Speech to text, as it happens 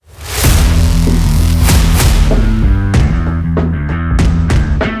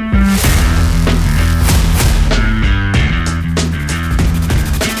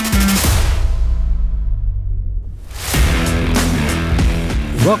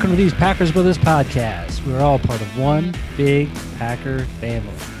Welcome to these Packers Brothers podcast. We're all part of one big Packer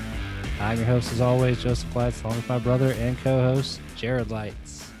family. I'm your host, as always, Joseph Lights, along with my brother and co-host, Jared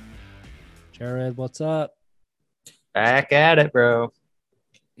Lights. Jared, what's up? Back at it, bro.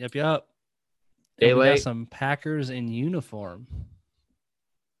 Yep. Day And we got late. some Packers in uniform.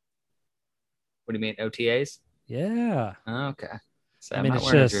 What do you mean, OTAs? Yeah. Oh, okay. So I mean,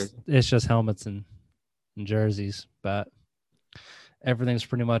 it's just helmets and jerseys, but everything's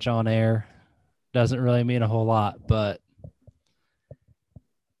pretty much on air. Doesn't really mean a whole lot, but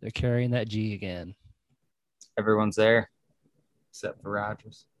they're carrying that G again. Everyone's there, except for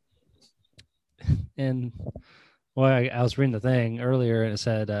Rodgers. And well, I was reading the thing earlier, and it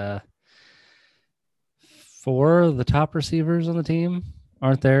said 4 of the top receivers on the team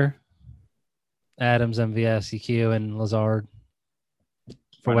aren't there. Adams, MVS, EQ, and Lazard,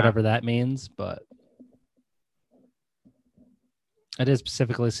 for whatever that means. But I did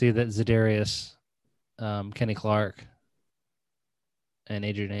specifically see that Za'Darius, Kenny Clark, and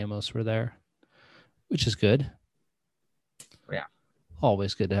Adrian Amos were there, which is good. Yeah.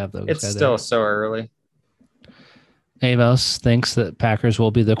 Always good to have those It's guys still there. so early. Amos thinks that Packers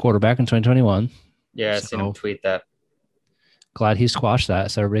will be the quarterback in 2021. Yeah, I seen him tweet that. Glad he squashed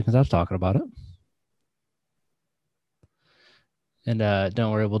that so everybody can stop talking about it. And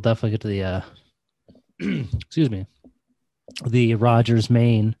don't worry, we'll definitely get to the excuse me, the Rodgers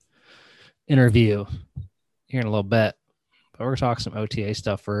Maine interview here in a little bit. But we're going to talk some OTA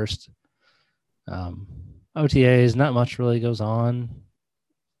stuff first. OTAs, not much really goes on.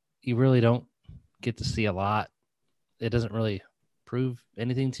 You really don't get to see a lot. It doesn't really prove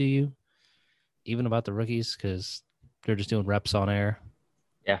anything to you, even about the rookies, because they're just doing reps on air.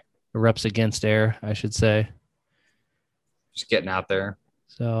 Yeah. Or reps against air, I should say. Just getting out there.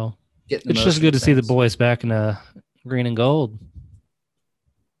 So it's just good to see the boys back in green and gold.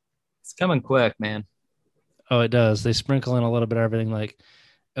 It's coming quick, man. Oh, it does. They sprinkle in a little bit of everything, like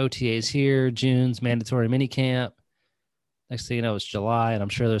OTAs here, June's mandatory minicamp. Next thing you know, it's July, and I'm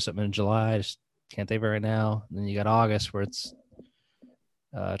sure there's something in July. I just can't think of it right now. And then you got August where it's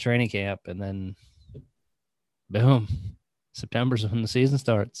training camp, and then boom, September's when the season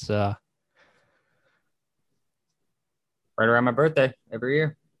starts. Right around my birthday every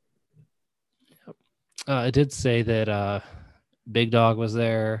year. I did say that Big Dog was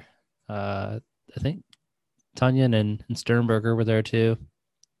there. I think Tunyon and Sternberger were there too.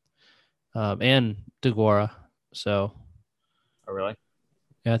 And DeGuara. So. Oh, really?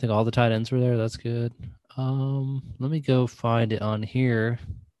 Yeah, I think all the tight ends were there. That's good. Let me go find it on here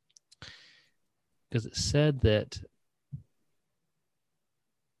because it said that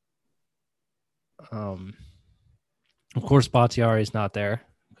of course Bakhtiari's not there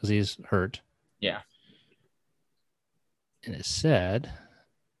because he's hurt. Yeah. And it said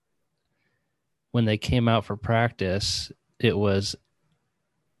when they came out for practice, it was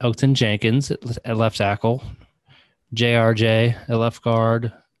Elton Jenkins at left tackle, JRJ at left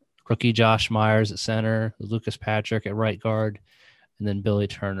guard, rookie Josh Myers at center, Lucas Patrick at right guard, and then Billy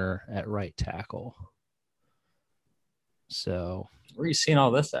Turner at right tackle. So where are you seeing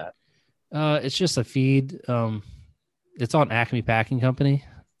all this at? It's just a feed. It's on Acme Packing Company,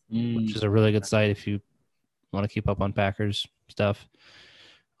 which is a really good site if you want to keep up on Packers stuff,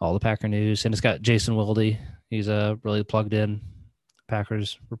 all the Packer news. And it's got Jason Wilde. He's a really plugged in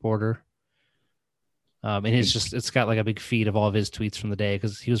Packers reporter. And it's got like a big feed of all of his tweets from the day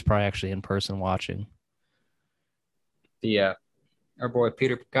because he was probably actually in person watching. Our boy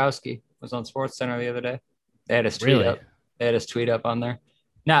Peter Bukowski was on SportsCenter the other day. They had his tweet Really? up. They had his tweet up on there.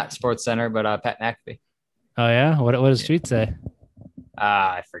 Not SportsCenter, but Pat McAfee. Oh yeah, what does his tweet say?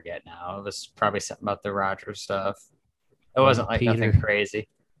 I forget now. It was probably something about the Rodgers stuff. It wasn't like Peter. Nothing crazy.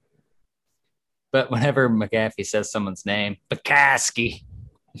 But whenever McAfee says someone's name, Bukowski.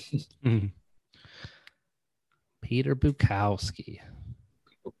 Peter Bukowski.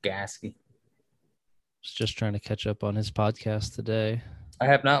 Bukowski. Was just trying to catch up on his podcast today. I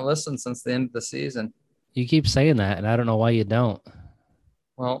have not listened since the end of the season. You keep saying that, and I don't know why you don't.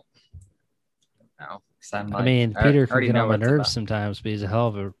 Well, no. Peter can get on my nerves sometimes, but he's a hell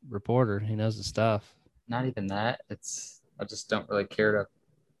of a reporter. He knows the stuff. Not even that. I just don't really care to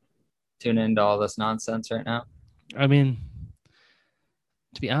tune into all this nonsense right now. I mean,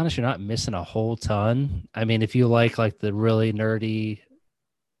 to be honest, you're not missing a whole ton. I mean, if you like the really nerdy,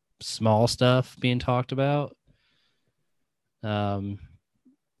 small stuff being talked about, that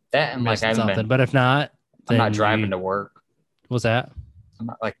and like something. But if not, I'm not driving to work. What's that? I'm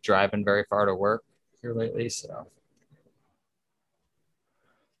not driving very far to work here lately, so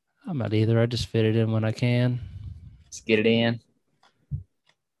I'm not either. I just fit it in when I can. Just get it in.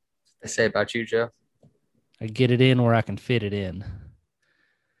 they say about you, Joe? I get it in where I can fit it in.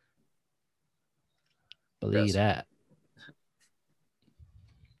 Believe that.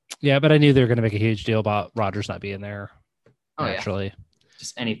 Yeah, but I knew they were going to make a huge deal about Rodgers not being there. Oh, naturally. Yeah.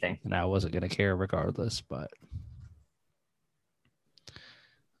 Just anything. And I wasn't going to care regardless. But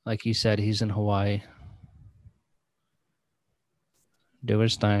like you said, he's in Hawaii. Doing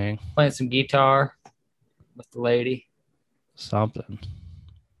his thing. Playing some guitar with the lady. Something.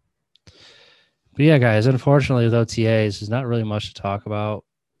 But yeah, guys, unfortunately with OTAs, there's not really much to talk about.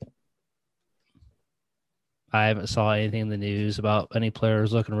 I haven't saw anything in the news about any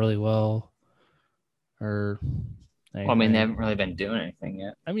players looking really well or anything. Well, I mean, they haven't really been doing anything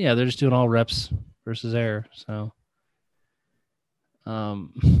yet. I mean, yeah, they're just doing all reps versus air. So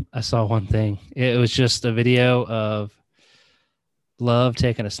I saw one thing. It was just a video of Love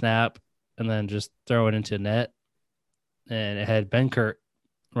taking a snap and then just throw it into a net. And it had Ben Kurt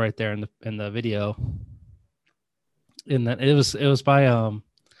right there in the video. And then it was by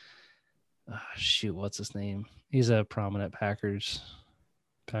what's his name? He's a prominent Packers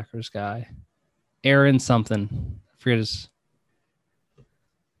guy. Aaron something. I forget his.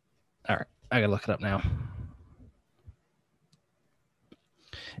 All right, I gotta look it up now.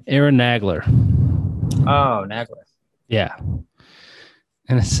 Aaron Nagler. Oh, Nagler. Yeah.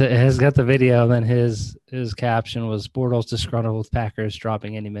 And it has got the video, and then his caption was Bortles disgruntled with Packers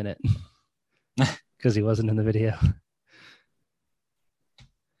dropping any minute because he wasn't in the video.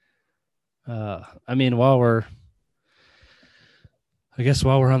 I mean, while we're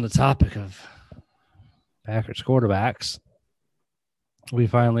on the topic of Packers quarterbacks, we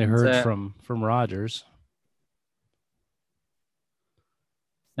finally heard from Rodgers.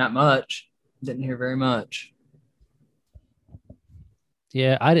 Not much. Didn't hear very much.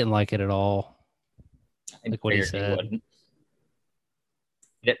 Yeah, I didn't like it at all. Like what he said. He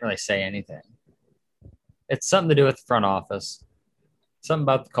didn't really say anything. It's something to do with the front office. Something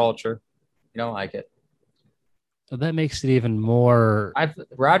about the culture. You don't like it. So that makes it even more.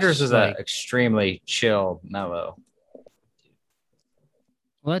 Rodgers is an extremely chill, mellow.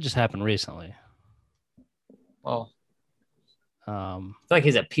 Well, that just happened recently. Well, it's like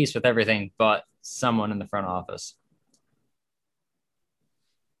he's at peace with everything but someone in the front office.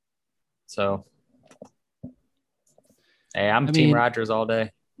 So, hey, I'm Team Rodgers all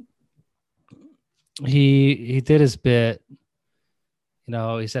day. He did his bit. You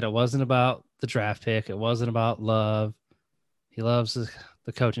know, he said it wasn't about the draft pick. It wasn't about Love. He loves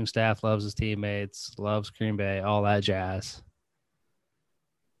the coaching staff, loves his teammates, loves Green Bay, all that jazz.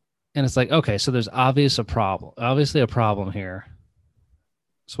 And it's like, okay, so there's obviously a problem here.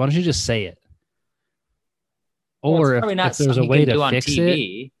 So why don't you just say it? Or if there's a way to fix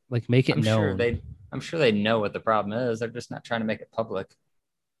it, like make it known. I'm sure they know what the problem is. They're just not trying to make it public.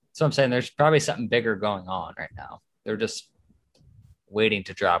 So I'm saying there's probably something bigger going on right now. They're just waiting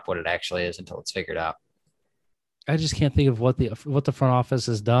to drop what it actually is until it's figured out. I just can't think of what the front office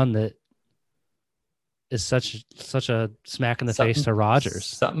has done that is such a smack in the face to Rodgers.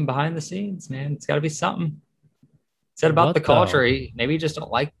 Something behind the scenes, man. It's got to be something. Said about the culture. Maybe you just don't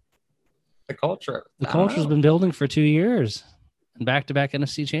like the culture. The culture's been building for 2 years and back-to-back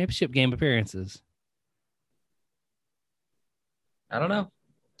NFC Championship game appearances. I don't know.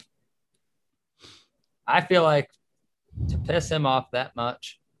 I feel like to piss him off that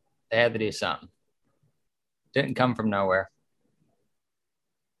much, they had to do something. Didn't come from nowhere.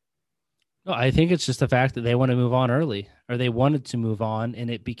 No, I think it's just the fact that they want to move on early, or they wanted to move on,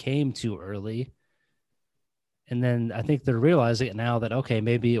 and it became too early. And then I think they're realizing it now that, okay,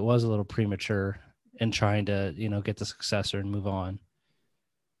 maybe it was a little premature in trying to, get the successor and move on.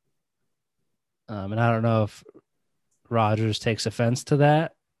 And I don't know if Rodgers takes offense to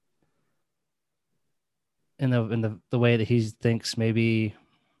that in the way that he thinks maybe,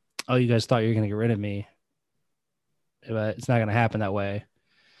 oh, you guys thought you were going to get rid of me, but it's not going to happen that way.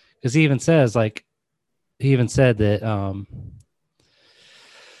 Because he even said that,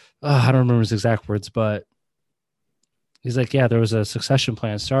 I don't remember his exact words, but he's like, yeah, there was a succession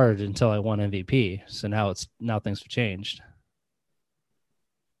plan started until I won MVP. So now things have changed.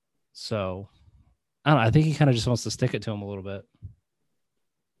 So I don't know. I think he kind of just wants to stick it to him a little bit.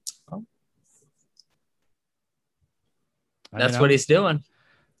 That's what he's doing.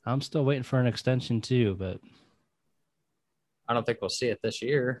 I'm still waiting for an extension too, but I don't think we'll see it this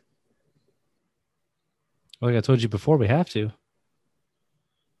year. Like I told you before, we have to.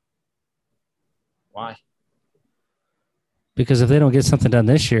 Why? Because if they don't get something done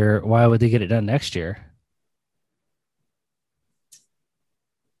this year, why would they get it done next year?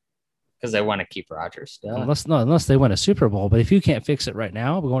 Because they want to keep Rodgers. Unless they win a Super Bowl. But if you can't fix it right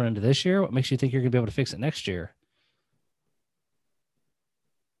now, going into this year, what makes you think you're going to be able to fix it next year?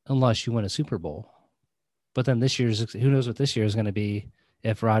 Unless you win a Super Bowl. But then who knows what this year is going to be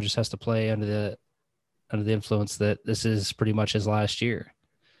if Rodgers has to play under the influence that this is pretty much his last year.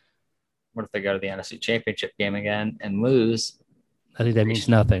 What if they go to the NFC Championship game again and lose? I think that means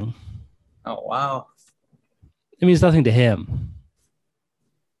nothing. Oh, wow. It means nothing to him.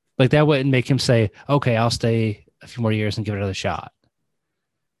 Like, that wouldn't make him say, okay, I'll stay a few more years and give it another shot.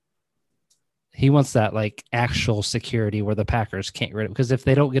 He wants that, like, actual security where the Packers can't get rid of it. Because if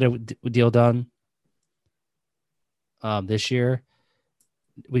they don't get a deal done this year,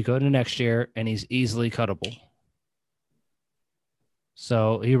 we go to next year, and he's easily cuttable.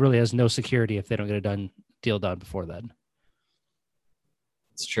 So he really has no security if they don't get a deal done before then.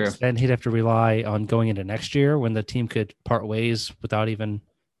 It's true. Then he'd have to rely on going into next year when the team could part ways without even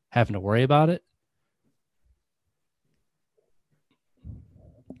having to worry about it.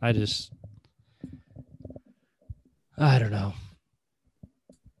 I don't know.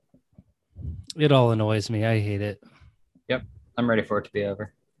 It all annoys me. I hate it. Yep. I'm ready for it to be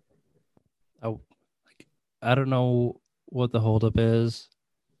over. I don't know what the holdup is.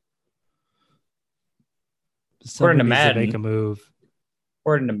 According to Madden, make a move.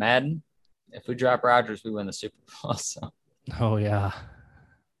 According to Madden, if we drop Rodgers, we win the Super Bowl. So. Oh, yeah.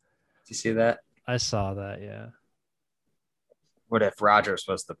 Did you see that? I saw that, yeah. What if Rodgers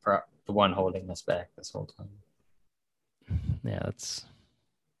was the one holding us back this whole time? Yeah,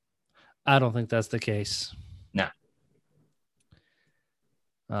 I don't think that's the case. No.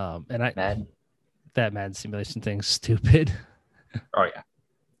 Madden. That Madden simulation thing's stupid. Oh,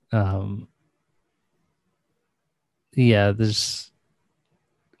 yeah. Yeah,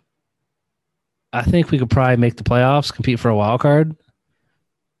 I think we could probably make the playoffs, compete for a wild card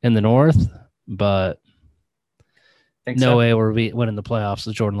in the North, but no way we're winning the playoffs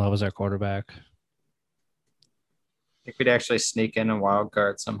with Jordan Love as our quarterback. I think we'd actually sneak in a wild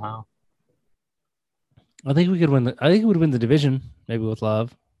card somehow. I think we could win. I think we would win the division, maybe with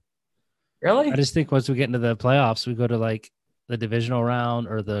Love. Really? I just think once we get into the playoffs, we go to like the divisional round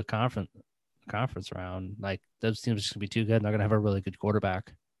or the conference round. Like, those teams are just gonna be too good. And they're gonna have a really good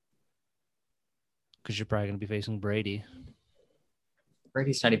quarterback because you're probably gonna be facing Brady.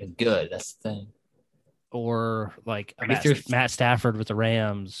 Brady's not even good. That's the thing. Or like Matt Stafford with the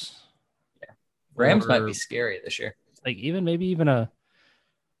Rams. Yeah, Rams might be scary this year. Like maybe even a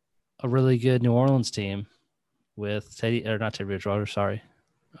really good New Orleans team with not Teddy Bridgewater. Sorry,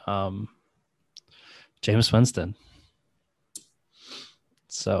 Jameis Winston.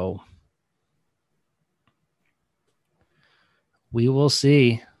 So we will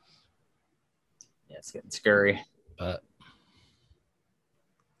see. Yeah, it's getting scary. But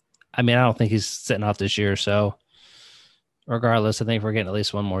I mean, I don't think he's sitting off this year. So regardless, I think we're getting at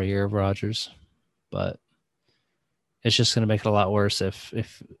least one more year of Rodgers. But it's just going to make it a lot worse if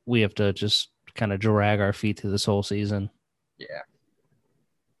we have to just kind of drag our feet through this whole season. Yeah.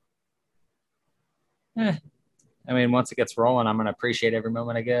 I mean, once it gets rolling, I'm going to appreciate every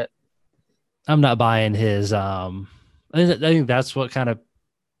moment I get. I'm not buying his. I think that's what kind of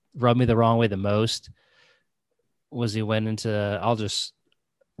rubbed me the wrong way the most. Was he went into? I'll just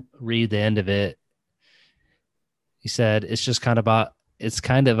read the end of it. He said it's kind of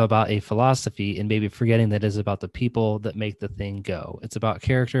about a philosophy and maybe forgetting that it's about the people that make the thing go. It's about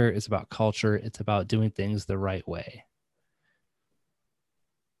character. It's about culture. It's about doing things the right way.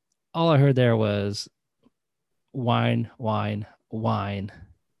 All I heard there was wine, wine, wine.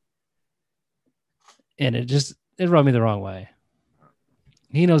 And it rubbed me the wrong way.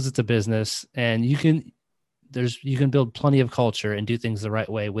 He knows it's a business and you can build plenty of culture and do things the right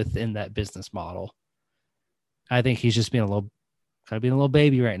way within that business model. I think he's just being a little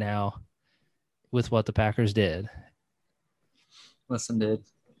baby right now with what the Packers did. Listen, dude,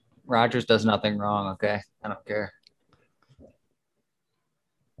 Rodgers does nothing wrong. Okay. I don't care.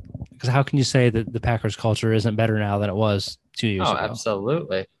 Because how can you say that the Packers culture isn't better now than it was 2 years ago? Oh,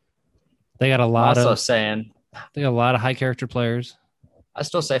 absolutely. They got a lot of high character players. I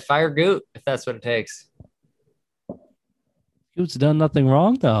still say fire Goot if that's what it takes. Goot's done nothing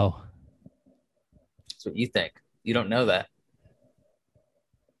wrong, though. That's what you think. You don't know that.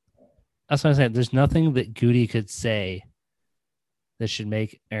 That's what I'm saying. There's nothing that Goody could say that should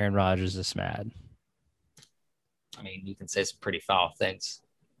make Aaron Rodgers this mad. I mean, you can say some pretty foul things.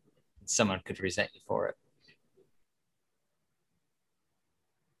 Someone could resent you for it.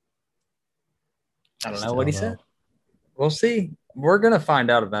 I don't know what he said. We'll see. We're going to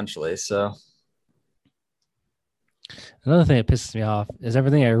find out eventually, so. Another thing that pisses me off is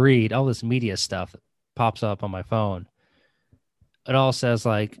everything I read, all this media stuff that pops up on my phone. It all says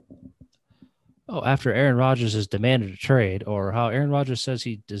like, oh, after Aaron Rodgers has demanded a trade, or how Aaron Rodgers says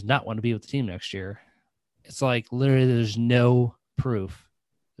he does not want to be with the team next year. It's like literally there's no proof.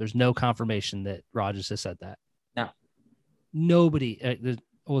 There's no confirmation that Rodgers has said that. No. Nobody,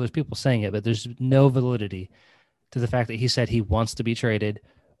 there's people saying it, but there's no validity to the fact that he said he wants to be traded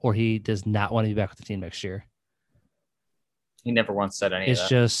or he does not want to be back with the team next year. He never once said any of that. It's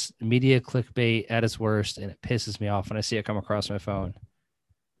just media clickbait at its worst, and it pisses me off when I see it come across my phone.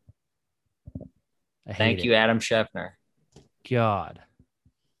 Thank you, Adam Schefter. God.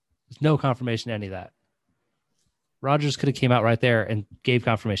 There's no confirmation to any of that. Rodgers could have came out right there and gave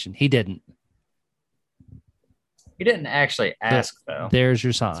confirmation. He didn't. He didn't actually ask, though. There's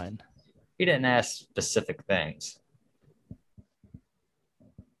your sign. He didn't ask specific things.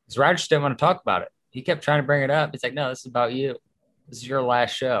 Because Rodgers didn't want to talk about it. He kept trying to bring it up. He's like, no, this is about you. This is your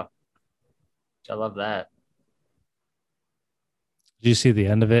last show. I love that. Did you see the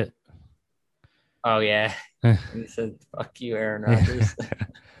end of it? Oh, yeah. He said, fuck you, Aaron Rodgers.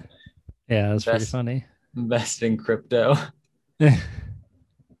 Yeah, that's pretty funny. Invest in crypto.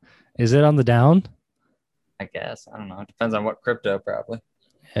 Is it on the down? I guess. I don't know. It depends on what crypto, probably.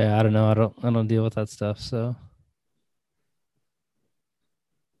 Yeah, I don't know. I don't deal with that stuff, so.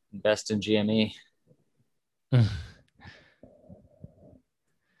 Invest in GME.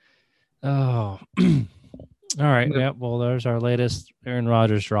 Oh. All right. Yeah, well, there's our latest Aaron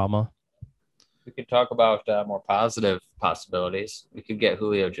Rodgers drama. We could talk about more positive possibilities. We could get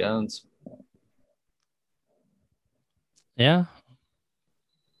Julio Jones. Yeah.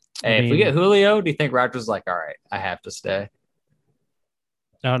 Hey, if we get Julio, do you think Rodgers is like, all right, I have to stay?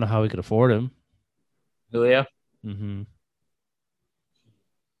 I don't know how we could afford him. Julio? Mm-hmm.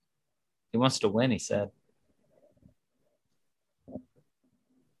 He wants to win, he said.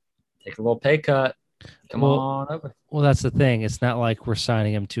 Take a little pay cut. Come on over. Well, that's the thing. It's not like we're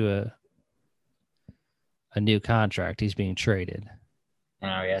signing him to a new contract. He's being traded.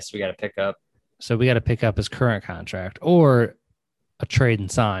 Oh, yes, we got to pick up. So we got to pick up his current contract or a trade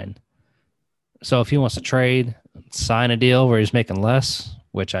and sign. So if he wants to trade, sign a deal where he's making less,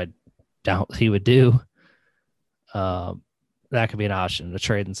 which I doubt he would do, that could be an option to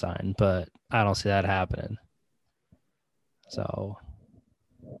trade and sign, but I don't see that happening. So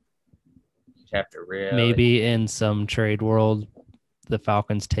you have to really maybe in some trade world, the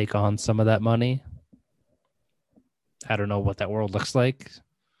Falcons take on some of that money. I don't know what that world looks like,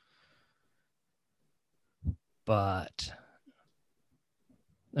 but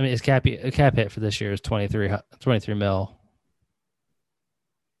I mean, a cap hit for this year is 23 mil.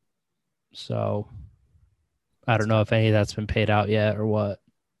 So I don't know if any of that's been paid out yet or what.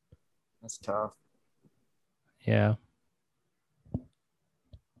 That's tough. Yeah.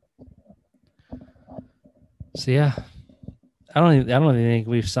 So yeah, I don't even think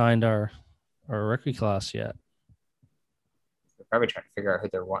we've signed our rookie class yet. They're probably trying to figure out who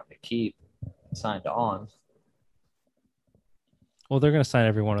they're wanting to keep signed on. Well, they're going to sign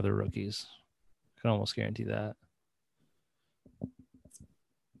every one of their rookies. I can almost guarantee that.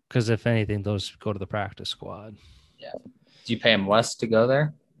 Because if anything, those go to the practice squad. Yeah. Do you pay them less to go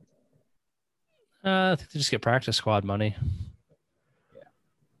there? I think they just get practice squad money.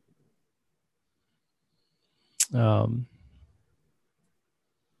 Yeah.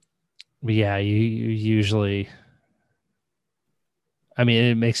 But yeah, you usually. I mean,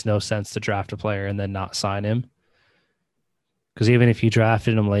 it makes no sense to draft a player and then not sign him. Because even if you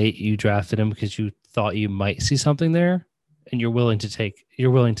drafted him late, you drafted him because you thought you might see something there, and you're willing to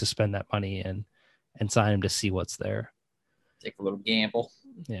spend that money and sign him to see what's there. Take a little gamble.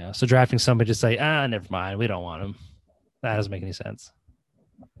 Yeah. So drafting somebody to say, never mind, we don't want him. That doesn't make any sense.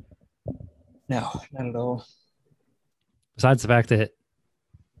 No, not at all. Besides the fact that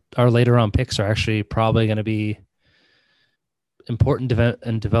our later round picks are actually probably going to be important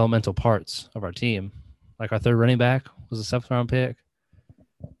and developmental parts of our team. Like our third running back was a 7th round pick.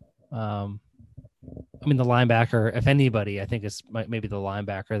 I mean, the linebacker, if anybody, I think it's maybe the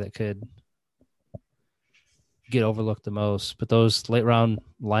linebacker that could get overlooked the most. But those late round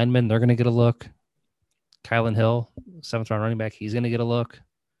linemen, they're going to get a look. Kylan Hill, 7th round running back, he's going to get a look.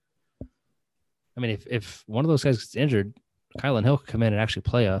 I mean, if one of those guys gets injured, Kylan Hill could come in and actually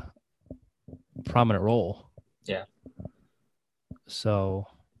play a prominent role. Yeah. So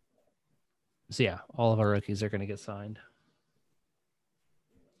yeah, all of our rookies are going to get signed.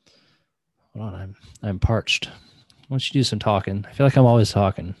 Hold on, I'm parched. Why don't you do some talking? I feel like I'm always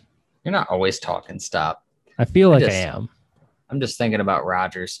talking. You're not always talking. Stop. I feel like I am. I'm just thinking about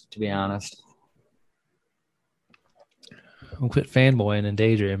Rodgers, to be honest. I'm quit fanboying and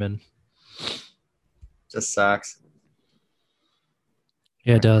daydreaming. Just sucks.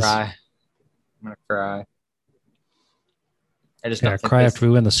 Yeah, it does. Cry. I'm gonna cry. I just Yeah, don't think cry this. after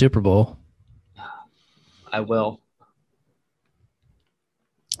we win the Super Bowl. I will.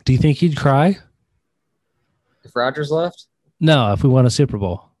 Do you think he'd cry? If Rodgers left, No, if we won a Super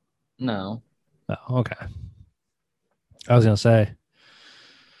Bowl. no. Oh, okay. I was gonna say.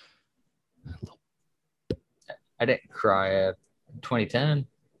 I didn't cry at 2010.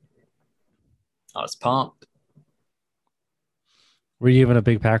 I was pumped. Were you even a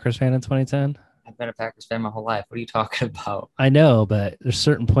big Packers fan in 2010? I've been a Packers fan my whole life. What are you talking about? I know, but there's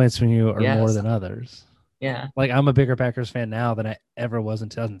certain points when you are more Yes. than others. Yeah. Like I'm a bigger Packers fan now than I ever was in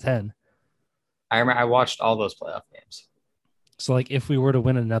 2010. I remember I watched all those playoff games. So like if we were to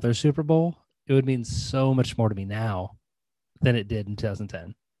win another Super Bowl, it would mean so much more to me now than it did in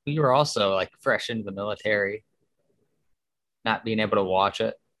 2010. You were also like fresh into the military, not being able to watch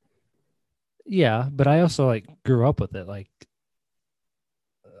it. Yeah, but I also like grew up with it. Like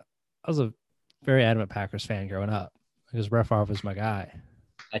I was a very adamant Packers fan growing up because Brett Favre was my guy.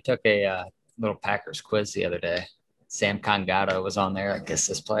 I took a little Packers quiz the other day. Sam Congato was on there, I guess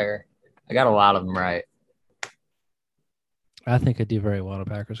this player. I got a lot of them right. I think I do very well in a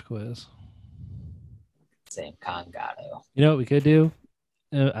Packers quiz. Sam Congato. You know what we could do?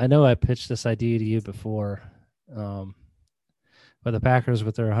 I know I pitched this idea to you before, but the Packers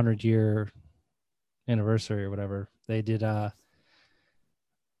with their 100-year anniversary or whatever, they did.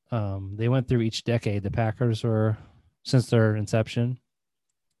 They went through each decade. The Packers were since their inception.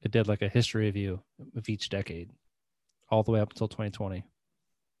 It did like a history review of each decade, all the way up until 2020.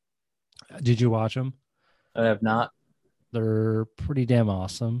 Did you watch them? I have not. They're pretty damn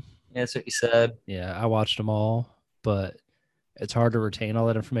awesome. Yeah, that's what you said. Yeah, I watched them all, but it's hard to retain all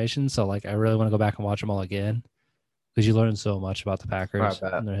that information. So, like, I really want to go back and watch them all again because you learn so much about the Packers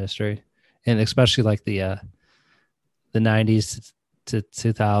and their history, and especially like the '90s to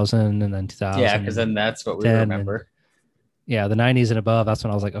 2000 and then 2000. Yeah, because then that's what we remember. And, yeah, the '90s and above. That's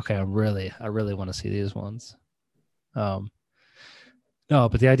when I was like, okay, I really want to see these ones. No,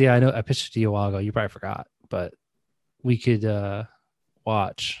 but the idea I pitched it to you a while ago. You probably forgot, but we could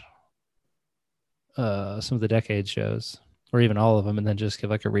watch some of the decade shows or even all of them and then just give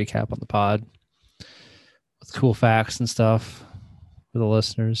like a recap on the pod with cool facts and stuff for the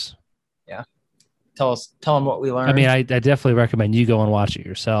listeners. Yeah. Tell them what we learned. I mean, I definitely recommend you go and watch it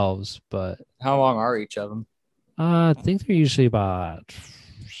yourselves, but how long are each of them? I think they're usually about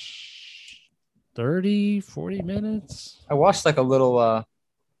 30, 40 minutes. I watched like a little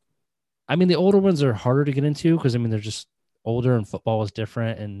I mean, the older ones are harder to get into because I mean they're just older and football was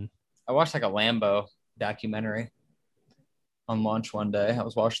different. And I watched like a Lambo documentary on lunch one day. I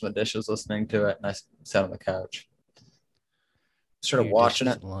was washing the dishes, listening to it, and I sat on the couch. Started watching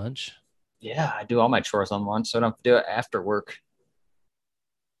it. Lunch. Yeah, I do all my chores on lunch, so I don't have to do it after work.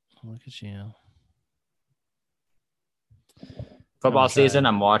 Look at you. Football season,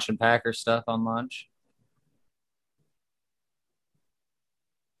 I'm watching Packers stuff on lunch.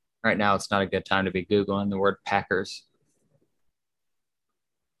 Right now, it's not a good time to be Googling the word Packers.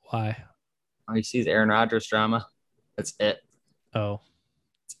 Why? Oh, you see the Aaron Rodgers drama? That's it. Oh.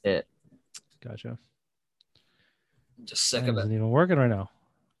 That's it. Gotcha. I'm just sick of it. Isn't even working right now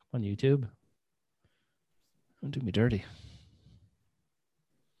on YouTube. Don't do me dirty.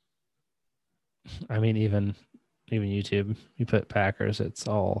 I mean, even YouTube, you put Packers, it's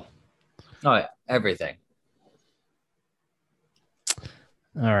all. Oh, yeah. Everything.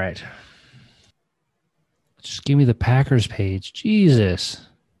 All right. Just give me the Packers page. Jesus.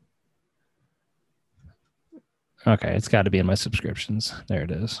 Okay, it's got to be in my subscriptions. There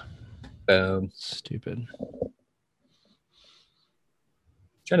it is. Boom. Stupid.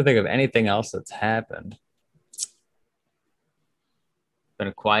 Trying to think of anything else that's happened. Been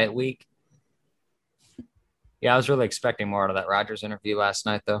a quiet week. Yeah, I was really expecting more out of that Rodgers interview last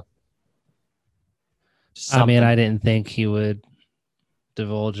night, though. I mean, I didn't think he would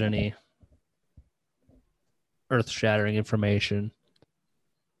divulge any earth-shattering information.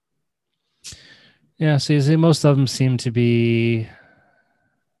 Yeah, see, most of them seem to be.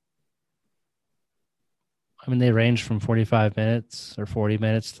 I mean, they range from 45 minutes or 40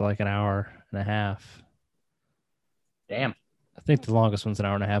 minutes to like an hour and a half. Damn. I think the longest one's an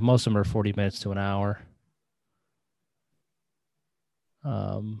hour and a half. Most of them are 40 minutes to an hour.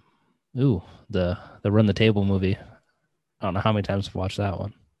 The Run the Table movie. I don't know how many times I've watched that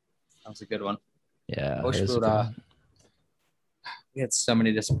one. That was a good one. Yeah. We had so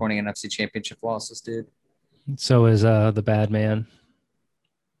many disappointing NFC Championship losses, dude. So is The Bad Man.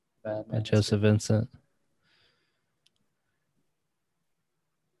 Bad Man. Joseph Vincent.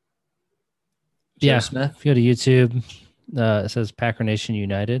 Joe Smith. If you go to YouTube, it says Packer Nation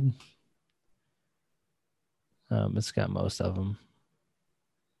United. It's got most of them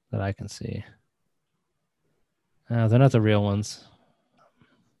that I can see. They're not the real ones.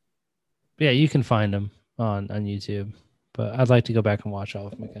 But yeah, you can find them on YouTube. But I'd like to go back and watch all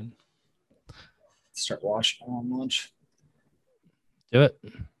of them again. Start watching on lunch. Do it.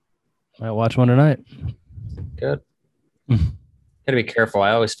 Might watch one tonight. Good. Gotta be careful.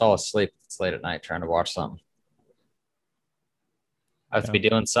 I always fall asleep. It's late at night trying to watch something. I have to be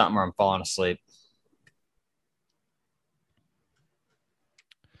doing something or I'm falling asleep.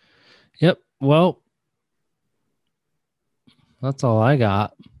 Yep. Well, that's all I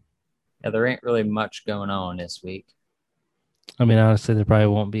got. Yeah, there ain't really much going on this week. I mean, honestly, there probably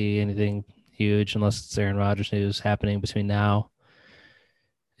won't be anything huge unless it's Aaron Rodgers news happening between now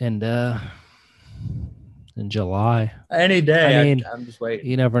and in July. Any day. I mean, I'm just waiting.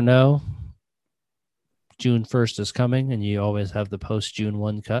 You never know. June 1st is coming, and you always have the post-June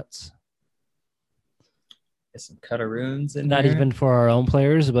 1 cuts. Get some cut-a-roons in Not there. even for our own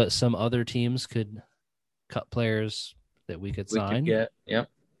players, but some other teams could cut players that we could sign. We could get, yep.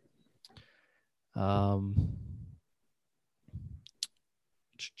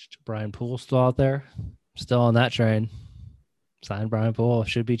 Brian Poole's still out there. Still on that train. Sign Brian Poole.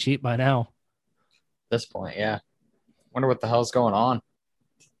 Should be cheap by now. At this point, yeah. Wonder what the hell's going on.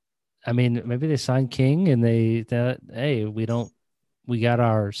 I mean, maybe they signed King and we got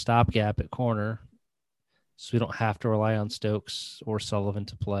our stopgap at corner, so we don't have to rely on Stokes or Sullivan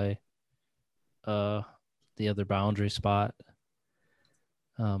to play the other boundary spot.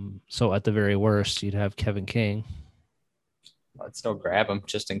 So at the very worst, you'd have Kevin King. I'd still grab him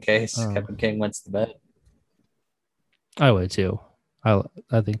just in case Kevin King wins the bet. I would too. I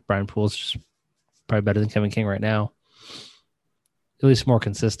think Brian Poole's just probably better than Kevin King right now. At least more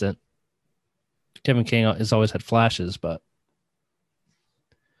consistent. Kevin King has always had flashes, but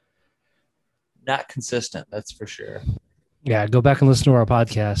not consistent, that's for sure. Yeah, go back and listen to our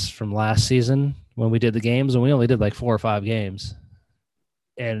podcast from last season when we did the games, and we only did like 4 or 5 games.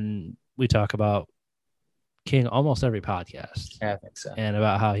 And we talk about King almost every podcast. Yeah, I think so. And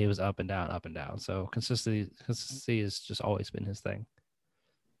about how he was up and down, up and down. So consistency has just always been his thing.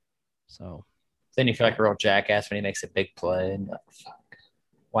 So then you feel like a real jackass when he makes a big play and you're like, fuck.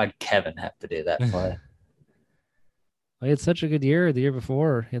 Why'd Kevin have to do that play? He had such a good year the year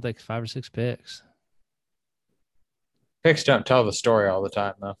before. He had like 5 or 6 picks. Picks don't tell the story all the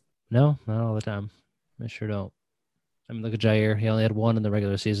time, though. No, not all the time. They sure don't. I mean, look at Jair. He only had 1 in the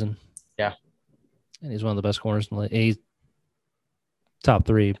regular season. Yeah. And he's one of the best corners in the league. He's top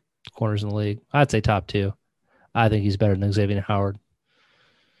 3 corners in the league. I'd say top 2. I think he's better than Xavier Howard.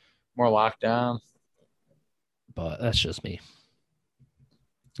 More lockdown. But that's just me.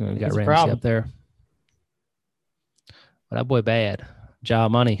 We got Ramsey up there. But that boy bad.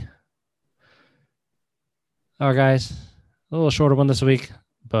 Job money. All right, guys. A little shorter one this week,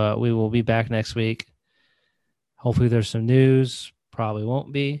 but we will be back next week. Hopefully there's some news. Probably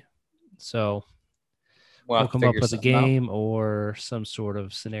won't be. So we'll come up with a game or some sort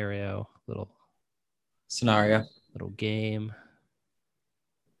of scenario. Little game.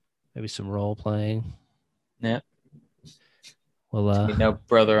 Maybe some role playing. Yeah. Well, no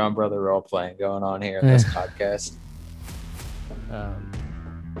brother on brother role playing going on here in this podcast.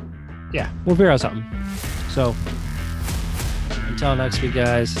 Yeah, we'll figure out something. So until next week,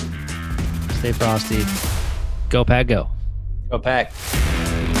 guys, stay frosty. Go Pack, go. Go Pack.